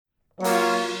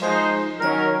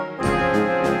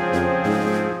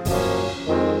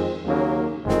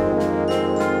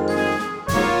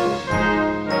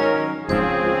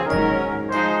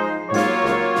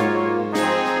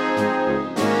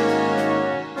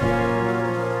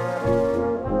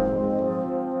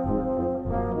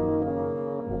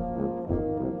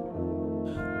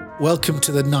Welcome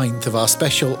to the 9th of our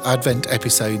special Advent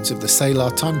episodes of the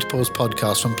Selah Time to Pause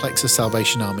podcast from Plexus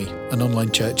Salvation Army, an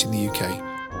online church in the UK.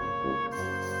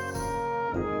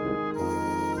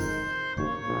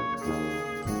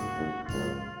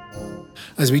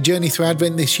 As we journey through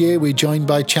Advent this year, we're joined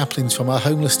by chaplains from our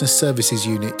Homelessness Services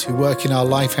Unit who work in our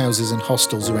life houses and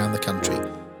hostels around the country.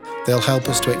 They'll help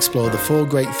us to explore the four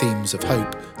great themes of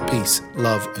hope, peace,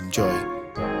 love and joy.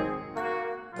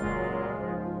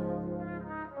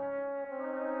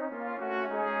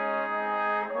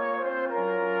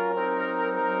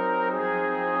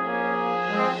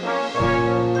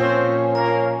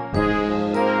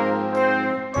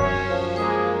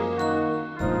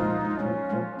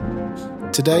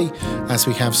 Today, as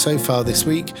we have so far this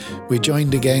week, we're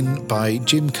joined again by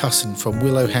Jim Cusson from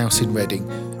Willow House in Reading,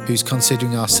 who's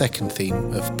considering our second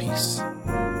theme of peace.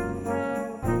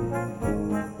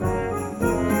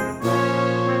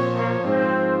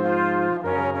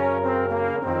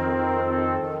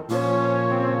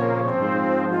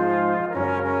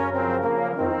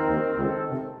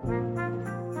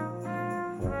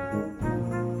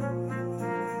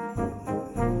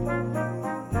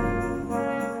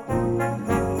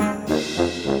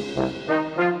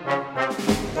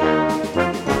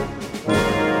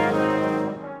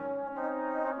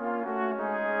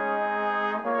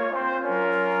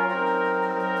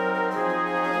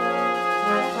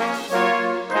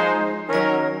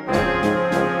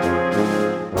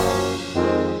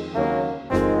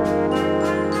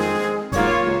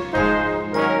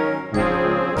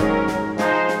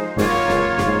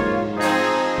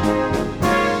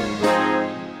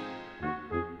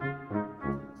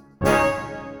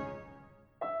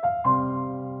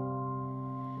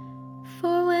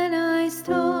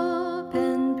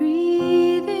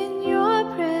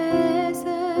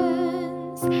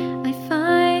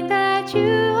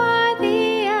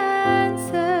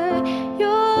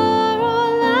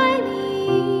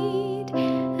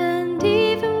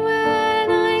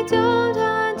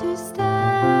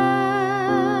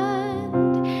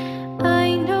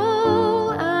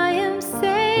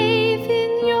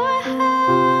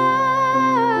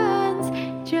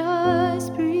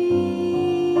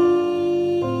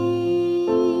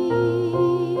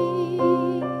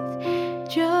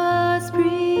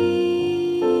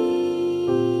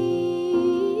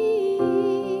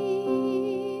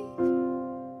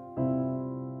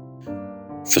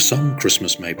 For some,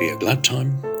 Christmas may be a glad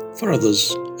time, for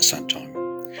others, a sad time.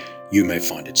 You may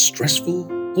find it stressful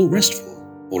or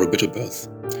restful, or a bit of both.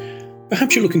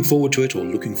 Perhaps you're looking forward to it or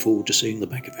looking forward to seeing the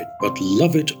back of it, but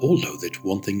love it or loathe it,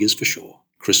 one thing is for sure,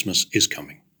 Christmas is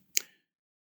coming.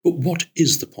 But what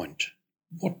is the point?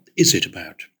 What is it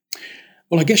about?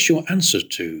 Well, I guess your answer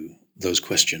to those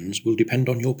questions will depend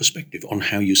on your perspective, on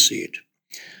how you see it.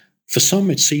 For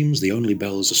some, it seems the only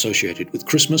bells associated with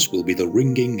Christmas will be the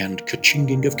ringing and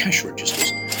ka-chinging of cash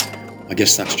registers. I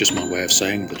guess that's just my way of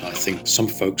saying that I think some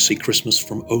folks see Christmas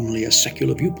from only a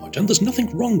secular viewpoint, and there's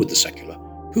nothing wrong with the secular.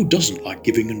 Who doesn't like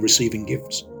giving and receiving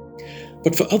gifts?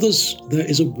 But for others, there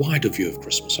is a wider view of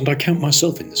Christmas, and I count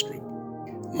myself in this group.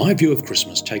 My view of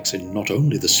Christmas takes in not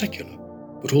only the secular,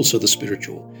 but also the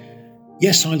spiritual.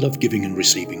 Yes, I love giving and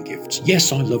receiving gifts.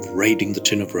 Yes, I love raiding the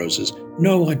tin of roses.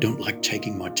 No, I don't like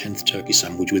taking my 10th turkey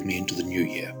sandwich with me into the new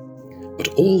year. But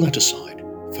all that aside,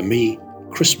 for me,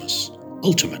 Christmas,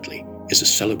 ultimately, is a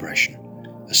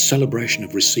celebration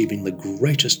of receiving the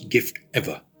greatest gift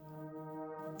ever,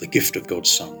 the gift of God's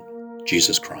Son,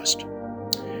 Jesus Christ.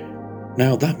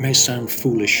 Now, that may sound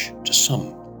foolish to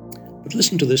some, but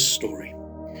listen to this story.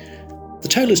 The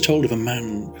tale is told of a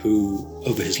man who,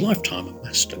 over his lifetime,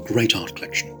 amassed a great art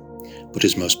collection, but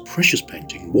his most precious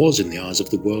painting was, in the eyes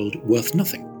of the world, worth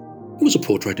nothing. It was a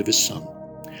portrait of his son.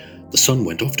 The son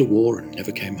went off to war and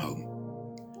never came home.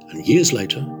 And years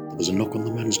later, there was a knock on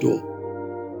the man's door.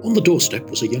 On the doorstep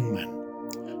was a young man.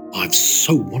 "I've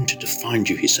so wanted to find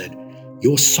you," he said.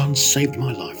 "Your son saved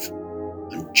my life.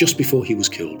 And just before he was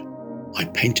killed, I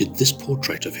painted this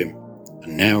portrait of him,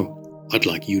 and now I'd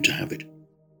like you to have it."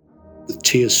 With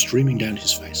tears streaming down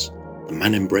his face, the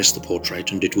man embraced the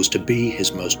portrait, and it was to be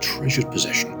his most treasured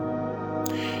possession.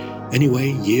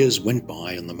 Anyway, years went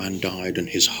by and the man died, and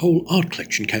his whole art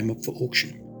collection came up for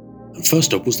auction. And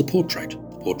first up was the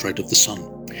portrait of the son.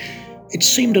 It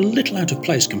seemed a little out of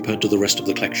place compared to the rest of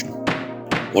the collection.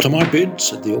 "What am I bid?"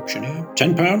 said the auctioneer.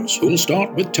 £10? Who'll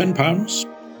start with £10?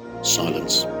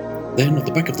 Silence. Then at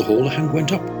the back of the hall a hand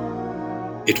went up.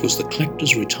 It was the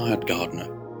collector's retired gardener,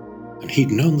 and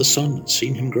he'd known the son and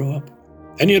seen him grow up.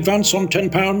 "Any advance on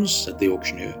 £10? said the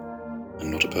auctioneer, and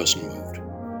not a person moved.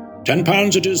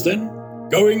 £10 it is then.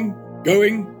 Going,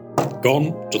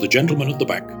 gone to the gentleman at the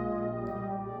back.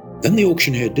 Then the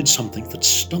auctioneer did something that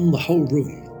stunned the whole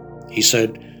room. He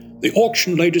said, "The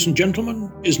auction, ladies and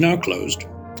gentlemen, is now closed.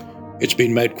 It's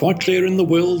been made quite clear in the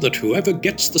will that whoever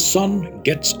gets the Son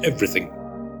gets everything."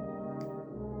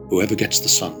 Whoever gets the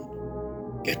Son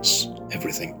gets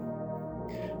everything.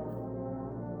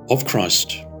 Of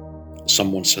Christ,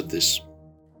 someone said this: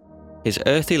 His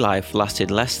earthly life lasted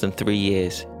less than 3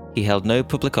 years. He held no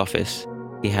public office.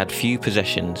 He had few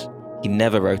possessions. He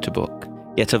never wrote a book.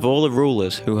 Yet of all the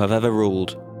rulers who have ever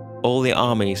ruled, all the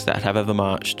armies that have ever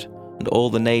marched, and all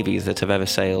the navies that have ever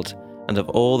sailed, and of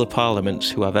all the parliaments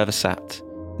who have ever sat,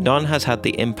 none has had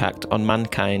the impact on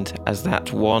mankind as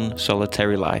that one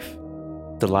solitary life,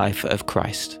 the life of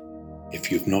Christ.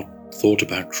 If you've not thought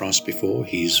about Christ before,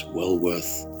 he's well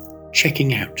worth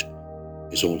checking out,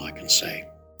 is all I can say.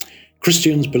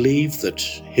 Christians believe that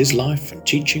his life and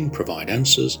teaching provide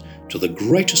answers to the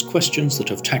greatest questions that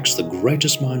have taxed the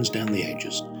greatest minds down the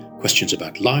ages, questions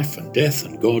about life and death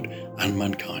and God and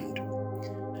mankind.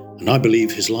 And I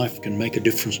believe his life can make a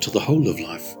difference to the whole of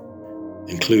life,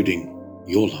 including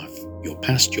your life, your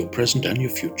past, your present, and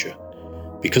your future.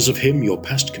 Because of him, your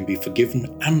past can be forgiven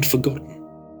and forgotten.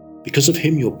 Because of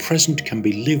him, your present can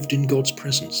be lived in God's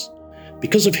presence.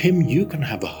 Because of him, you can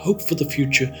have a hope for the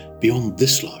future beyond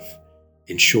this life.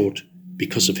 In short,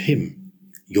 because of him,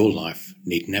 your life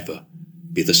need never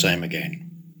be the same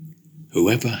again.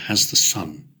 Whoever has the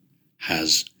Son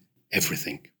has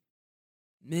everything.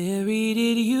 Mary,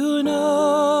 did you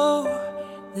know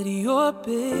that your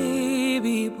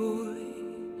baby boy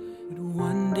would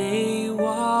one day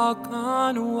walk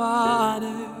on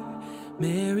water?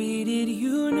 Mary, did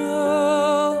you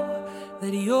know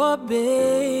that your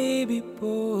baby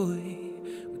boy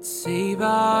would save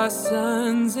our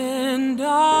sons and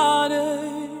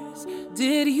daughters?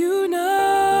 Did you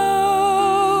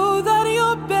know that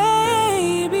your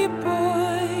baby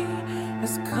boy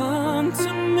has come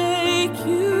to make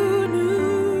you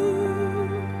new?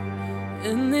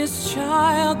 And this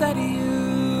child that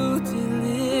you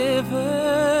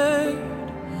delivered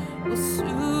will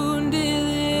soon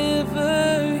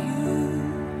deliver you.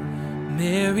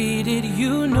 Mary, did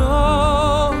you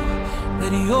know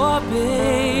that your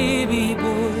baby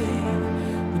boy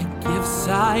would give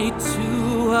sight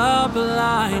to a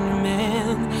blind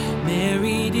man?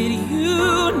 Mary, did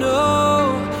you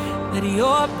know that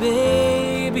your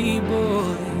baby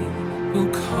boy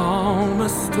will calm a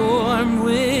storm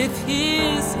with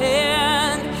his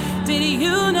hand? Did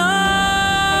you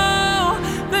know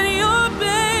that your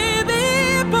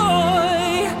baby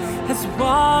boy has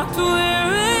walked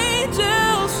where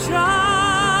angels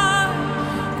trod?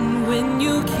 And when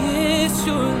you kiss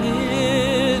your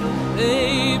little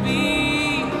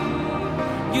baby,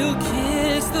 you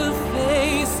kiss the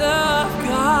face of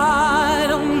God.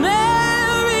 Oh,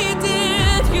 Mary,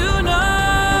 did you know?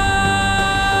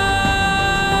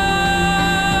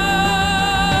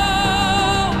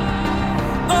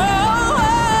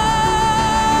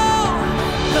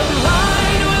 The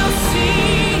blind will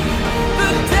see, the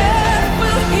deaf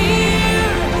will hear,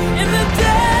 and the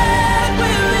dead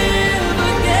will live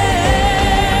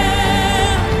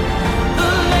again. The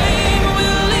lame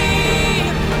will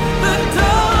leap, the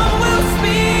dumb will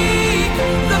speak,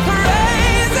 the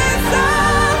praises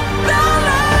of the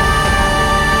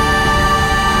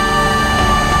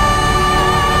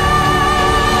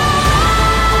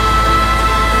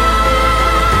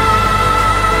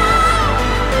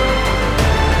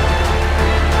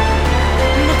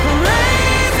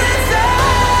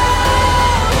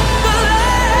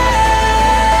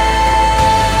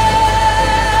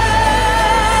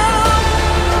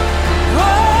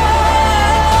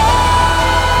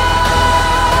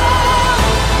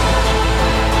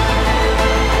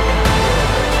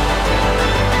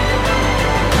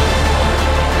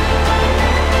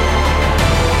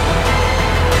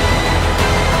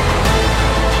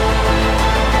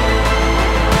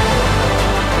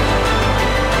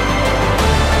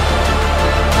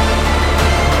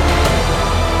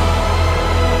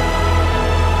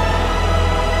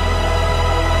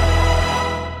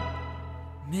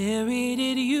Mary,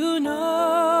 did you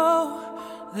know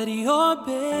that your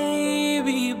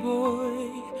baby boy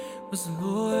was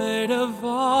Lord of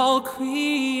all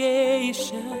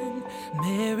creation?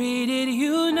 Mary, did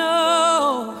you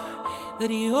know that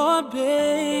your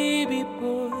baby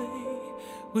boy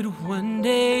would one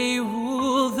day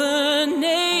rule the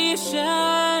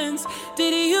nations?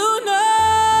 Did you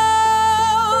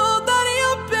know that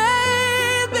your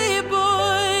baby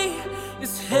boy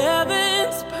is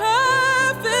heaven's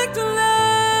perfect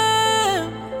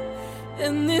lamb?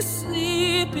 And this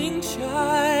sleeping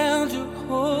child you're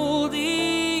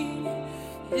holding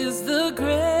is the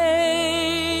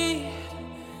great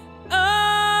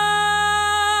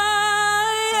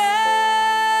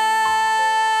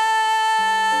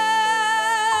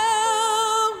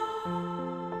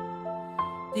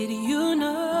Did you